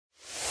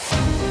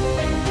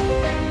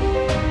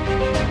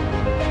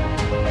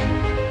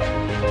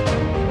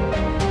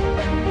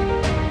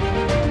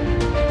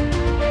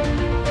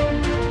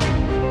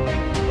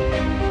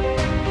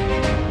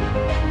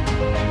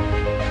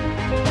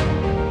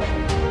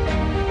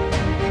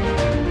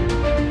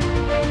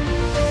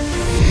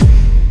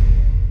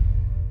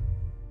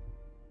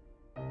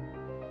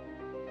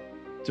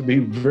to be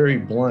very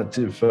blunt,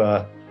 if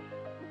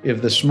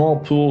the small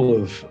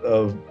pool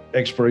of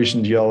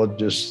exploration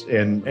geologists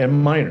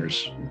and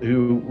miners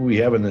who we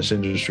have in this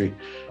industry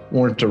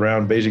weren't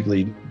around,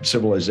 basically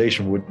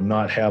civilization would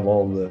not have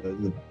all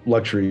the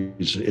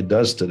luxuries it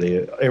does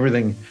today.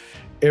 Everything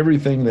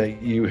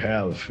that you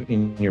have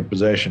in your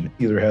possession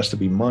either has to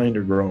be mined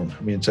or grown.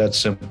 I mean, it's that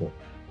simple.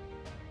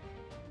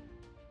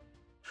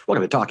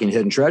 Welcome to Talking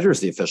Hidden Treasures,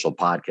 the official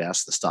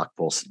podcast, the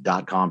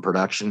StockPulse.com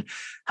production,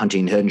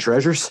 Hunting Hidden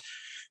Treasures.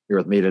 Here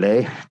with me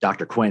today,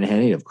 Dr. Quinton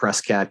Hennigh of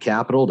Crescat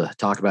Capital to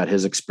talk about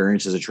his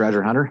experience as a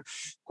treasure hunter.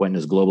 Quinton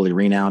is a globally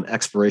renowned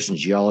exploration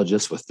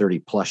geologist with 30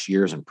 plus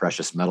years in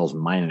precious metals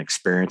mining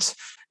experience.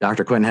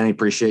 Dr. Quinton Hennigh,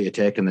 appreciate you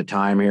taking the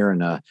time here,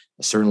 and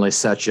certainly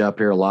set you up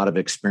here. A lot of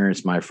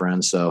experience, my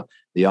friend. So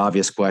the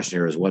obvious question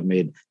here is, what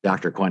made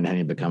Dr. Quinton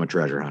Hennigh become a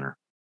treasure hunter?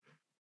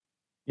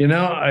 You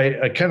know,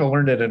 I kind of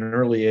learned at an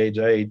early age.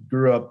 I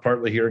grew up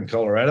partly here in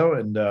Colorado,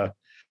 and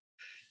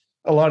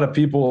a lot of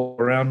people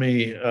around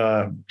me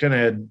kind of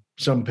had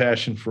some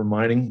passion for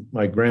mining.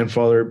 My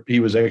grandfather, he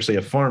was actually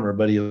a farmer,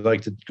 but he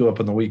liked to go up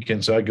on the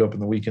weekends. So I'd go up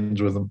on the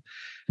weekends with him.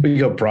 We'd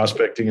go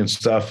prospecting and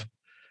stuff,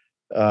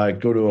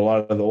 go to a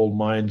lot of the old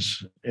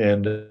mines,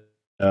 and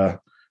kind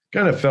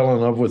of fell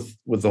in love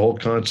with the whole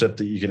concept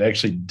that you could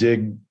actually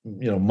dig,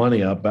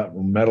 money up,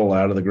 metal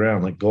out of the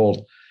ground like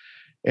gold.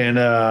 And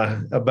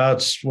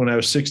about when I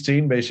was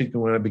 16, basically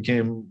when I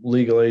became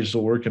legal age to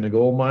work in a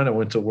gold mine, I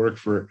went to work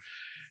for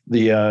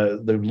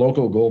the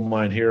local gold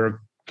mine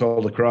here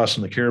called the Cross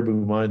and the Caribou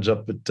mines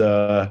up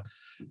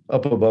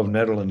above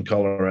Nederland,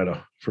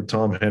 Colorado, for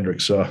Tom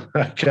Hendricks. So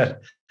I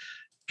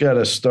got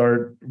to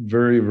start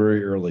very,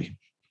 very early.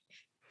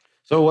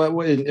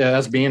 So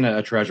as being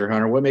a treasure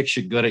hunter, what makes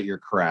you good at your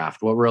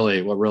craft? What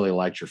really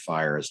lights your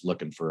fire is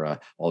looking for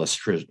all this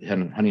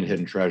hunting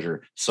hidden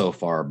treasure so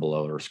far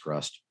below Earth's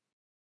crust?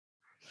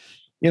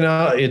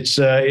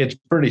 It's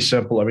pretty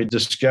simple. I mean,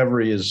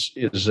 discovery is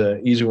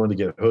an easy one to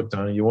get hooked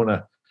on. You want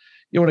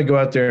to go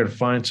out there and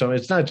find something.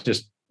 It's not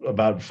just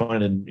about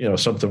finding,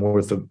 something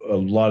worth a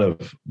lot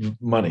of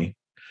money,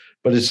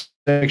 but it's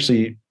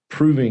actually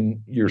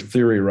proving your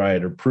theory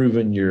right, or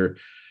proving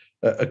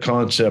a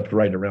concept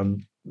right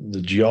around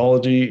the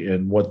geology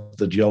and what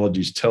the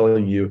geology is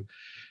telling you.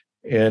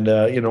 And,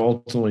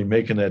 ultimately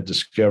making that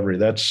discovery.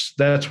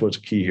 That's what's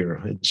key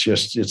here.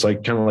 It's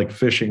like kind of like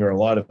fishing, or a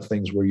lot of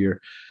things where you're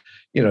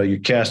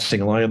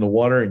casting a line in the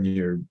water and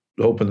you're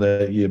hoping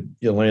that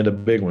you land a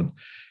big one.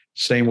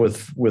 Same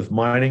with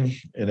mining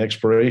and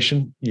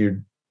exploration.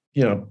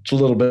 It's a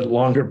little bit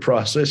longer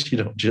process. You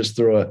don't just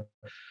throw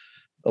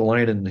a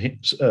line and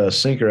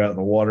sinker out in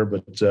the water,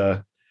 but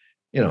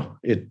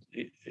it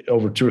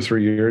over 2 or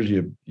 3 years,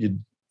 you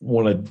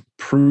want to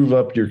prove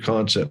up your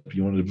concept.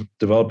 You want to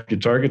develop your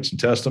targets and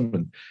test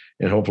them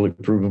and hopefully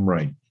prove them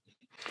right.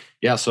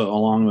 Yeah. So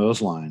along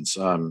those lines,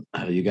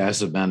 you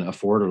guys have been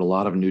afforded a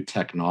lot of new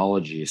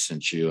technology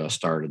since you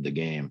started the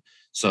game.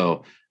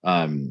 So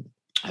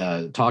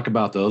talk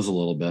about those a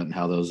little bit and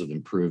how those have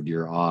improved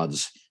your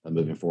odds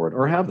moving forward,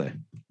 or have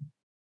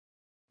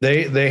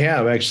they? They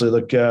have actually.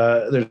 Look,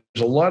 there's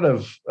a lot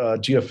of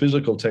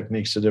geophysical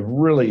techniques that have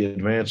really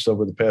advanced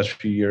over the past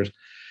few years.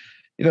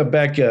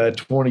 Back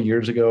 20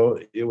 years ago,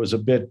 it was a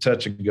bit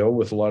touch and go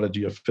with a lot of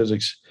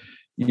geophysics.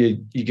 You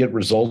get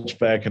results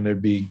back, and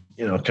there'd be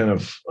kind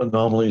of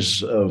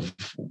anomalies of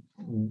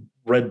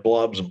red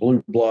blobs and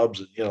blue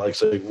blobs, and like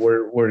say,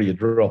 where do you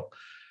drill?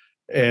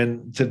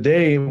 And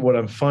today, what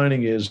I'm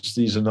finding is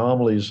these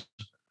anomalies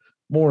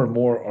more and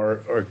more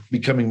are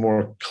becoming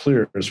more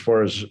clear as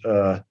far as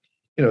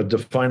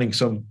defining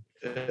some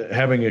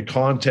having a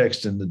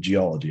context in the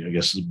geology, I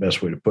guess is the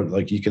best way to put it.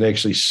 Like you can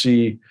actually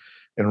see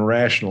and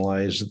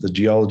rationalize the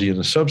geology in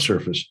the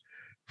subsurface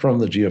from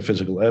the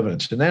geophysical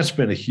evidence. And that's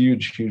been a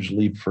huge, huge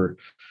leap for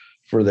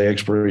the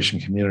exploration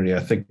community. I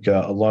think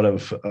a lot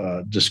of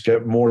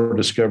more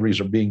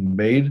discoveries are being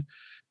made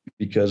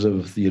because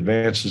of the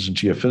advances in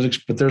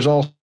geophysics, but there's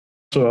also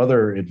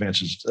other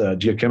advances.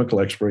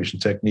 Geochemical exploration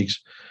techniques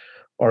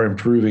are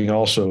improving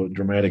also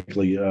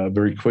dramatically,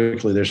 very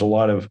quickly. There's a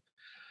lot of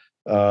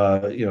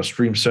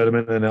stream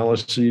sediment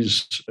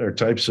analyses, or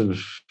types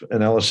of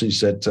analyses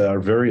that are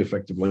very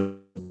effective.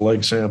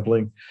 Leg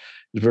sampling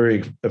is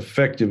very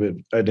effective at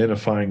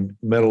identifying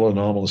metal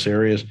anomalous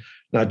areas,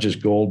 not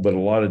just gold, but a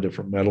lot of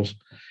different metals.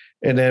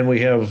 And then we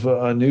have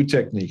new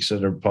techniques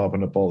that are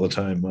popping up all the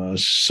time,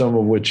 some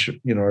of which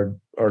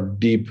are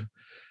deep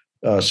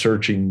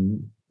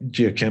searching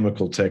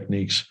geochemical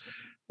techniques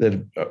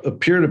that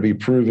appear to be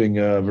proving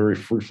very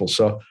fruitful.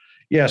 So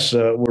yes,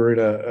 we're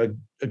in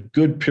a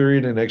good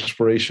period in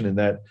exploration, in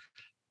that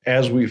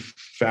as we've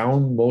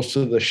found most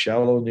of the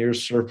shallow near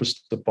surface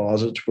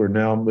deposits, we're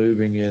now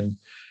moving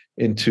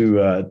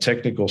into a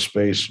technical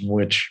space in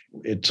which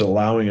it's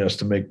allowing us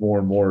to make more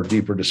and more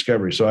deeper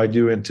discoveries. So I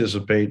do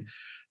anticipate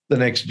the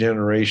next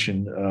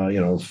generation,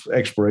 of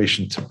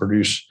exploration to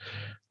produce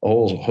a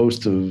whole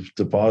host of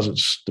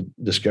deposits,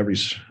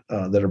 discoveries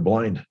that are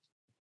blind.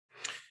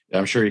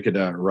 I'm sure you could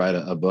write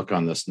a book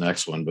on this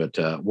next one,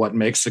 but what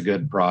makes a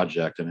good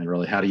project, and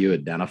really, how do you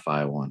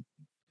identify one?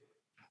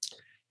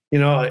 You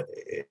know,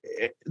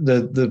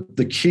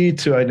 the key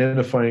to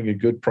identifying a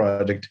good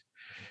project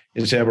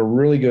is to have a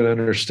really good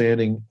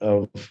understanding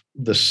of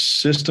the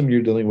system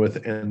you're dealing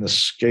with and the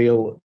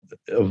scale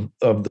of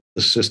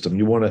the system.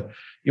 You want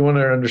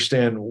to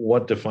understand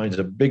what defines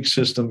a big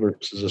system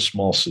versus a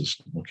small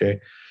system. Okay.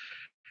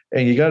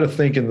 And you got to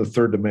think in the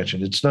third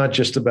dimension. It's not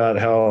just about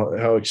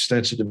how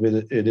extensive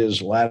it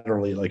is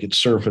laterally, like its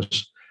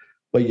surface,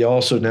 but you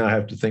also now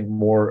have to think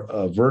more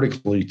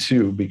vertically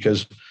too,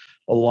 because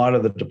a lot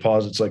of the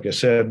deposits, like I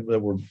said, that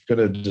we're going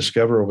to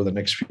discover over the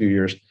next few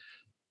years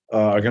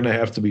are going to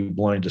have to be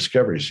blind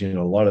discoveries. A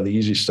lot of the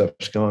easy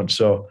stuff's gone.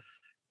 So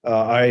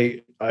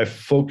I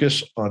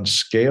focus on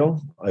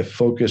scale. I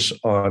focus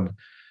on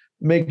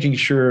making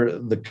sure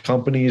the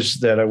companies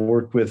that I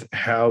work with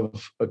have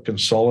a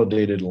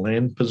consolidated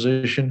land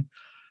position.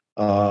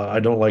 I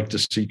don't like to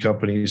see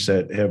companies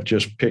that have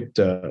just picked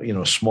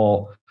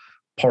small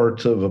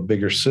part of a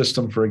bigger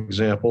system, for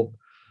example.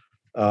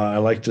 I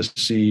like to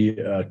see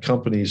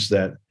companies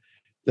that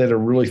are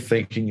really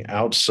thinking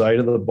outside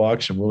of the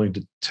box and willing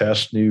to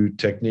test new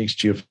techniques,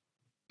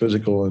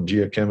 geophysical and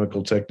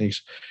geochemical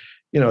techniques.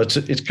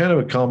 It's kind of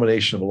a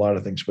combination of a lot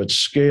of things, but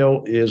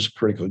scale is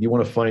critical. You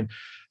want to find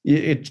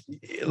it.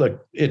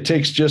 Look, it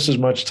takes just as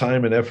much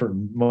time and effort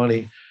and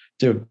money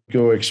to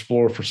go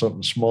explore for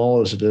something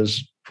small as it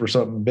is for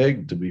something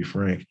big. To be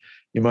frank,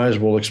 you might as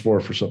well explore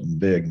for something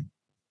big.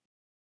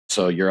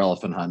 So you're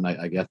elephant hunting.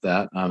 I get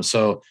that.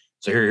 So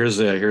here's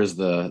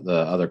the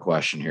other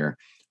question here.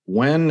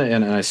 When,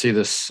 and I see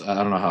this, I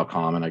don't know how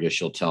common, I guess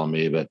you'll tell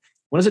me, but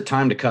when is it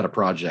time to cut a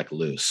project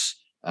loose?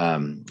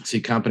 See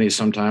companies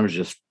sometimes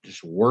just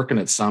working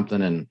at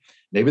something and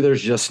maybe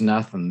there's just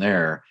nothing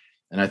there.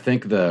 And I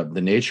think the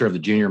nature of the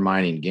junior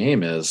mining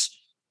game is,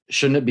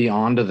 shouldn't it be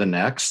on to the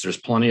next? There's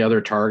plenty of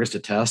other targets to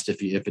test.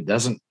 If it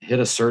doesn't hit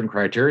a certain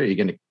criteria, are you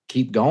going to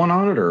keep going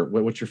on it, or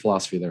what's your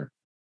philosophy there?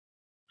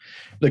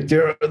 Look,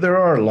 there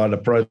are a lot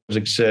of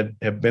projects that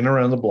have been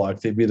around the block.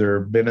 They've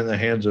either been in the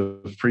hands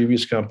of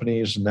previous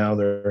companies, and now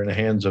they're in the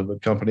hands of a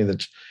company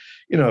that's,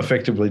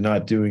 effectively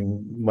not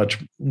doing much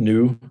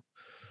new.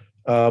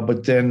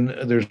 But then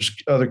there's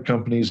other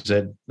companies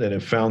that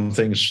have found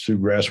things through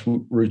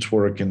grassroots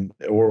work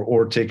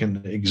or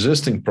taken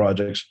existing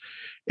projects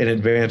and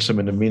advance them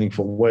in a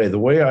meaningful way. The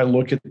way I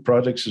look at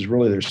projects is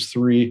really there's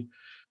three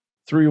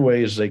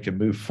ways they can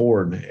move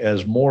forward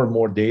as more and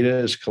more data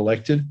is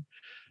collected.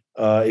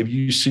 If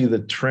you see the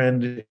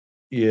trend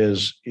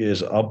is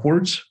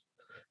upwards,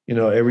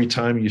 every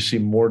time you see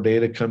more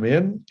data come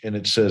in and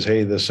it says,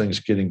 hey, this thing's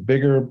getting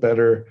bigger,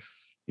 better,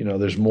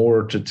 there's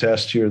more to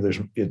test here.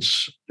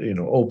 It's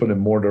open in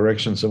more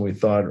directions than we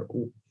thought,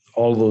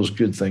 all of those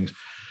good things.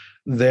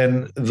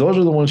 Then those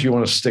are the ones you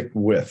want to stick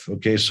with.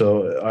 Okay.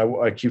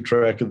 So I keep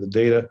track of the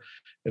data.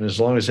 And as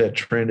long as that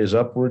trend is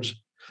upwards,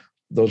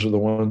 those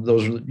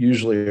are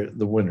usually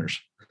the winners.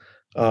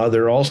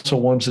 There are also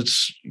ones that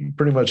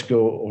pretty much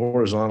go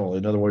horizontal.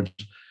 In other words,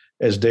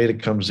 as data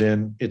comes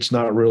in, it's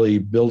not really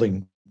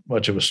building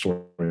much of a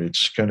story.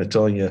 It's kind of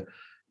telling you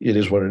it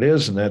is what it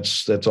is, and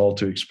that's all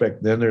to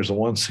expect. Then there's the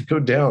ones that go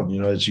down.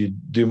 As you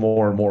do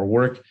more and more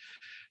work,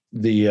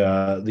 the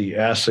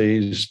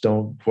assays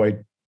don't quite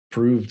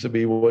prove to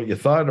be what you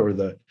thought, or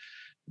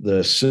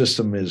the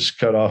system is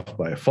cut off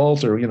by a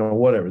fault, or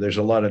whatever. There's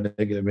a lot of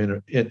negative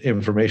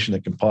information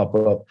that can pop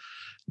up.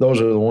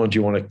 Those are the ones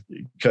you want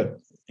to cut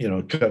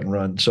and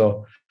run.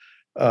 So,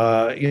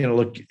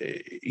 look,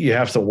 you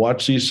have to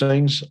watch these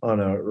things on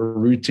a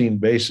routine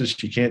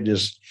basis. You can't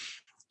just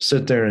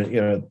sit there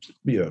and,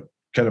 be a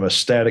kind of a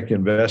static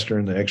investor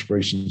in the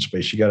exploration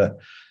space. You got to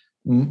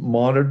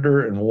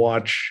monitor and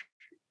watch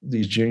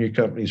these junior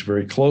companies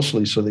very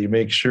closely so that you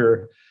make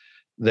sure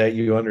that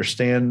you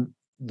understand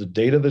the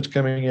data that's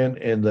coming in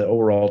and the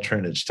overall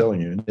trend it's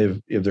telling you. And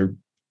if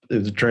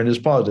the trend is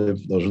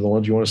positive, those are the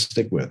ones you want to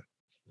stick with.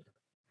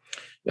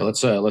 Yeah,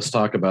 let's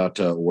talk about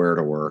where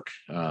to work.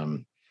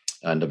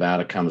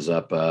 Nevada comes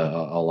up a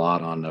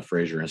lot on the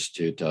Fraser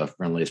Institute,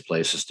 friendliest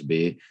places to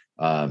be.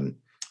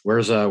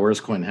 Where's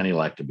Quinton Hennigh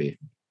like to be?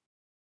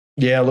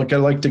 Yeah, look, I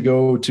like to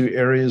go to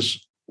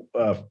areas,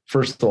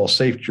 first of all,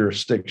 safe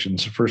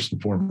jurisdictions, first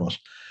and foremost.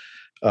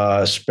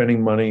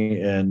 Spending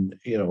money and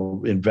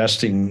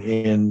investing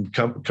in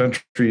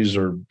countries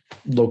or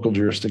local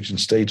jurisdiction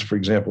states, for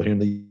example, here in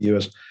the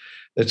U.S.,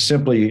 that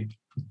simply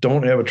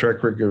don't have a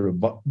track record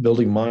of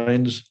building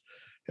mines,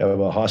 have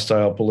a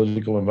hostile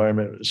political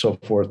environment, and so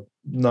forth.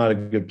 Not a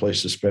good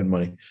place to spend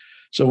money.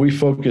 So we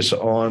focus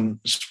on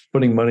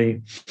putting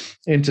money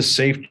into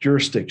safe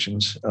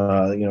jurisdictions.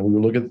 We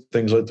look at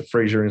things like the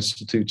Fraser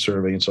Institute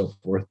survey and so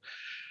forth.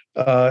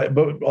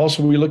 But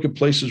also we look at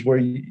places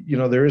where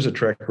there is a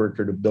track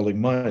record of building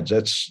mines.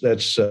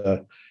 That's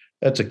a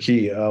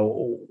key.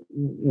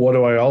 What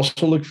do I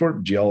also look for?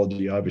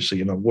 Geology,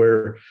 obviously.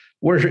 Where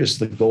is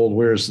the gold?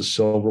 Where is the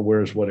silver?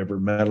 Where is whatever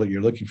metal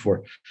you're looking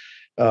for?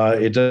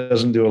 It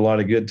doesn't do a lot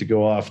of good to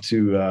go off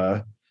to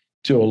a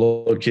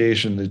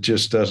location that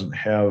just doesn't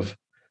have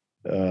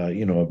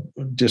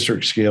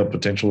district scale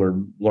potential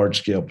or large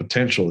scale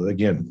potential.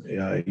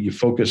 Again, you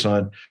focus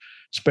on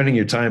spending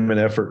your time and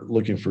effort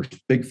looking for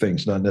big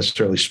things, not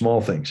necessarily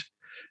small things.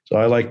 So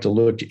I like to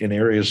look in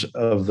areas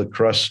of the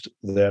crust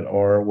that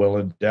are well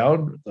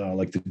endowed,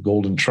 like the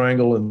Golden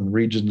Triangle and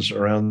regions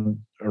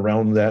around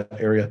that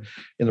area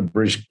in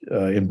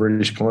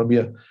British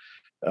Columbia.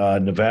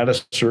 Nevada,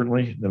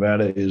 certainly.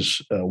 Nevada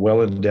is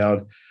well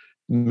endowed.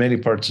 Many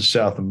parts of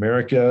South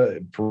America,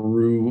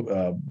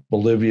 Peru,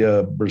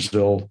 Bolivia,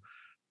 Brazil.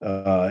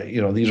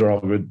 These are all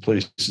good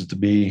places to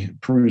be.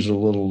 Peru's a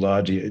little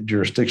dodgy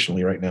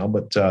jurisdictionally right now,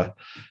 but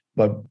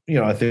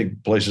I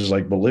think places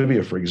like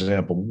Bolivia, for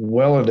example,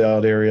 well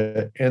endowed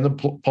area, and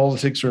the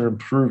politics are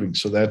improving.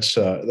 So that's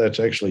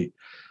actually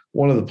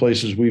one of the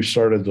places we've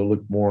started to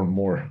look more and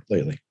more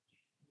lately.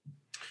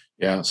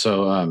 Yeah.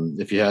 So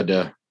if you had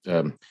to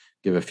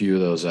give a few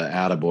of those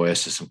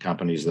attaboys to some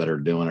companies that are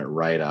doing it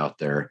right out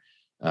there,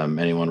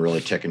 anyone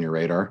really ticking your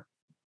radar?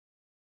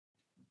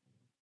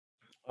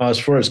 As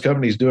far as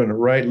companies doing it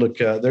right, look,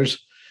 there's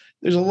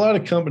a lot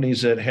of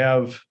companies that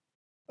have,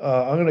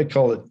 we'll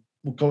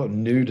call it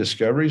new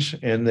discoveries,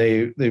 and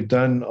they've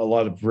done a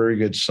lot of very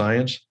good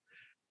science.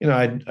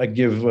 I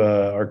give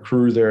our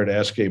crew there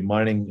at SK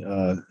Mining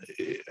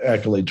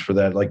accolades for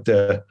that, like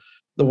the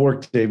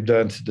work they've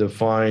done to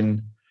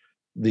define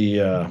the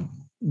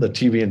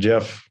TV and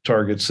Jeff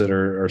targets that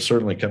are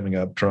certainly coming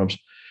up, Trump's,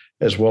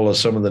 as well as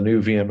some of the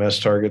new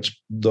VMS targets.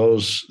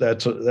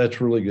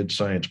 That's really good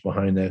science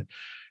behind that.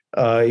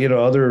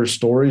 Other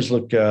stories.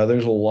 Look,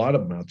 there's a lot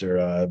of them out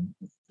there.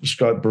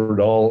 Scott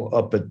Burdall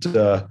up at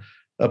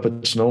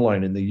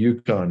Snowline in the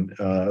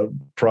Yukon,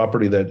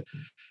 property that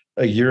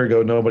a year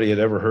ago nobody had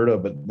ever heard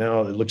of, but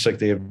now it looks like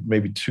they have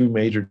maybe two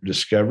major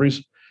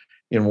discoveries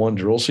in one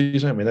drill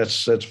season. I mean,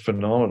 that's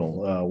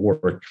phenomenal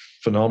work,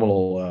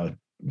 phenomenal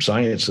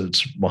science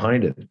that's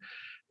behind it.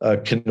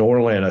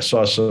 Kenorland, I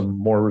saw some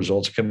more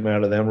results coming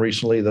out of them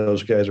recently.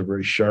 Those guys are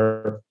very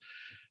sharp,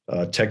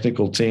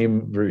 technical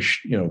team,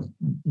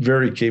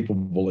 very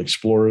capable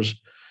explorers.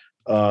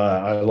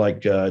 I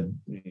like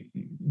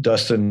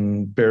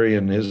Dustin Berry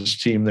and his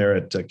team there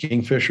at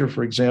Kingfisher,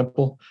 for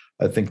example.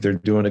 I think they're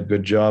doing a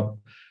good job.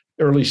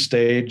 Early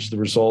stage, the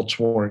results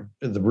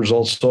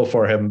so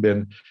far haven't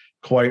been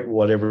quite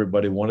what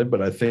everybody wanted,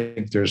 but I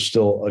think there's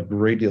still a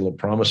great deal of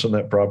promise on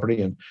that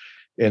property.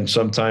 And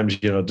sometimes,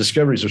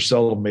 discoveries are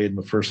seldom made in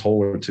the first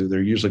hole or two.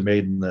 They're usually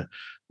made in the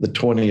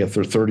 20th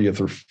or 30th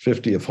or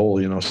 50th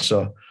hole,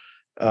 so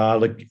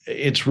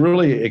it's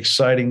really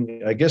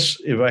exciting. I guess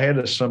if I had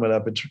to sum it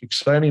up, it's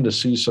exciting to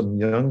see some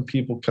young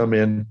people come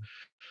in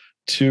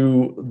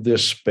to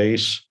this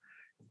space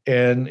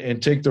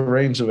and take the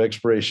reins of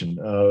exploration.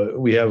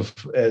 We have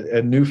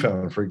at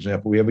Newfoundland, for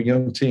example, we have a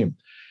young team,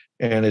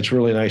 and it's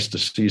really nice to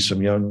see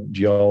some young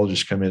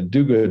geologists come in and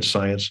do good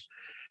science.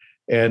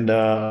 And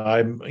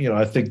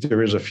I think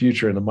there is a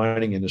future in the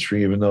mining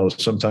industry, even though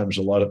sometimes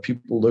a lot of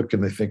people look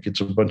and they think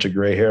it's a bunch of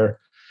gray hair.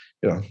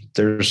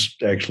 There's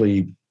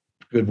actually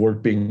good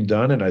work being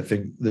done, and I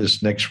think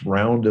this next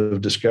round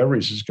of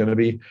discoveries is going to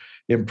be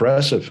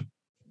impressive.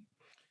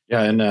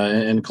 Yeah, and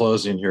in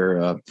closing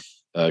here,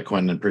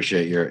 Quinton,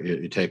 appreciate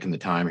you taking the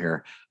time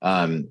here.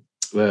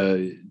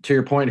 To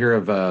your point here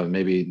of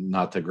maybe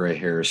not the gray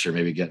hairs, or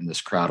maybe getting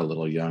this crowd a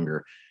little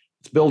younger.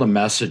 Let's build a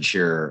message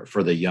here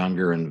for the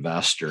younger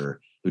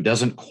investor who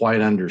doesn't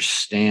quite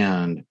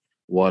understand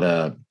what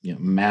a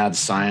mad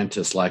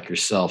scientist like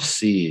yourself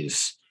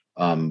sees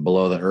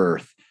below the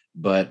earth.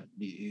 But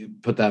you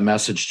put that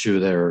message to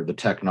the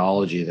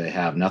technology they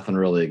have. Nothing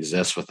really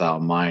exists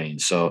without mining.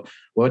 So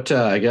what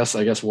I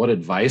guess what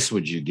advice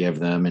would you give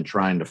them in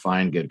trying to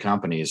find good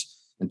companies,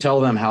 and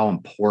tell them how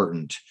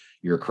important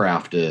your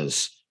craft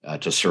is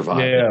to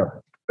survive?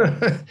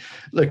 Yeah.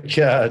 Look,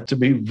 to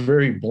be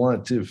very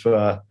blunt,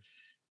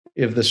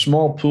 if the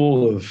small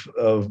pool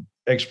of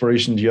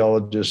exploration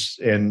geologists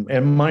and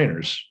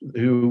miners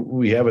who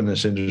we have in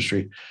this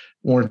industry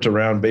weren't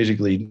around,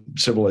 basically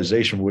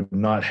civilization would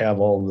not have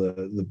all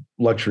the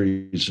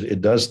luxuries it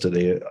does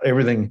today.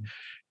 Everything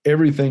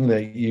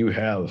that you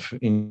have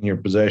in your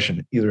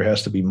possession either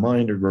has to be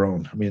mined or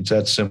grown. I mean, it's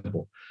that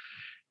simple.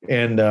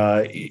 And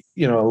a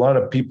lot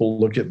of people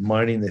look at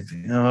mining, they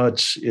think,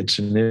 it's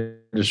an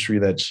industry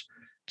that's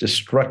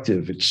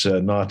destructive. It's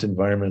not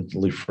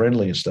environmentally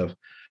friendly and stuff.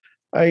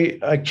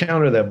 I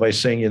counter that by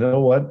saying, you know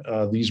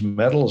what, these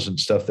metals and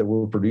stuff that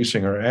we're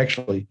producing are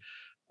actually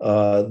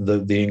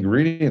the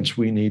ingredients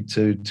we need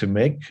to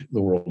make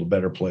the world a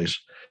better place.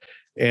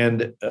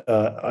 And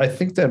I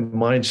think that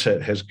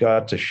mindset has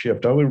got to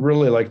shift. I would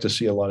really like to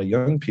see a lot of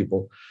young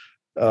people,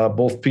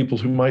 both people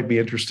who might be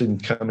interested in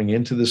coming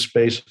into this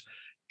space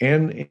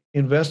and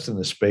invest in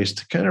this space,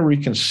 to kind of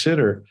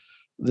reconsider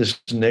this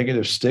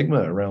negative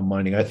stigma around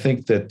mining. I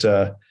think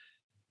that,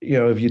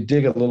 if you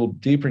dig a little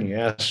deeper and you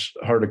ask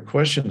harder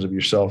questions of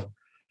yourself,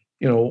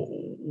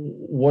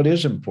 what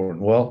is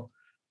important? Well,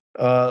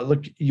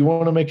 look, you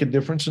want to make a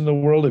difference in the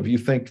world. If you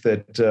think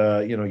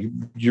that,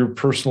 your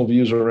personal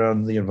views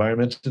around the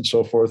environment and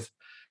so forth,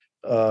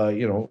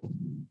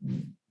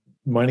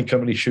 mining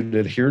companies should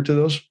adhere to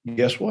those.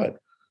 Guess what?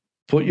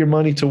 Put your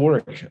money to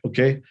work.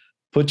 Okay.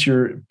 put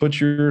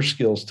your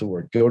skills to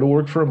work. Go to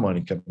work for a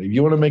mining company. If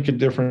you want to make a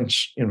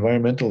difference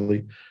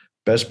environmentally,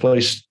 best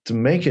place to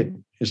make it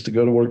is to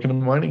go to work in the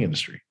mining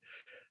industry.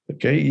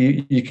 Okay,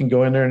 you can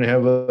go in there and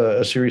have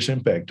a serious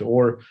impact.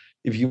 Or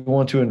if you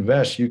want to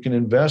invest, you can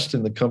invest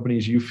in the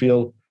companies you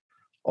feel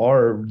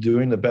are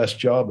doing the best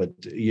job at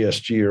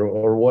ESG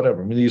or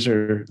whatever. I mean, these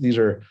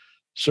are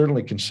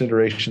certainly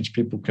considerations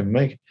people can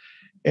make.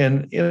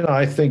 And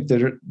I think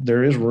that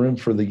there is room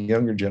for the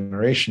younger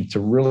generation to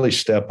really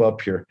step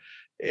up here.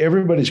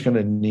 Everybody's going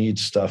to need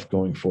stuff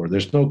going forward.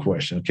 There's no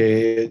question.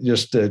 Okay,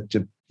 just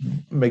to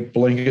make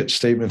blanket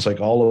statements like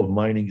all of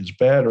mining is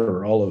bad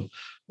or all of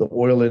the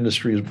oil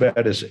industry is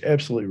bad is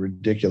absolutely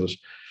ridiculous.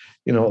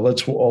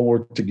 Let's all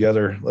work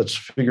together. Let's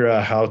figure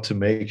out how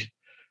to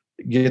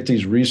get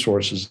these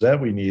resources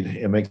that we need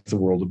and make the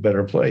world a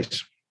better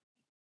place.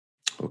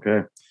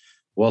 Okay.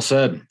 Well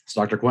said. It's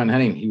Dr. Quinton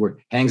Hennigh. He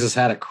hangs his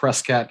hat at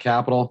Crescat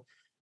Capital.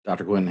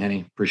 Dr. Quinton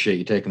Hennigh, appreciate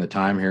you taking the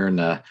time here, and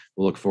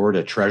we'll look forward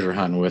to treasure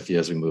hunting with you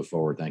as we move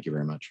forward. Thank you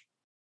very much.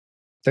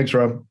 Thanks,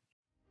 Rob.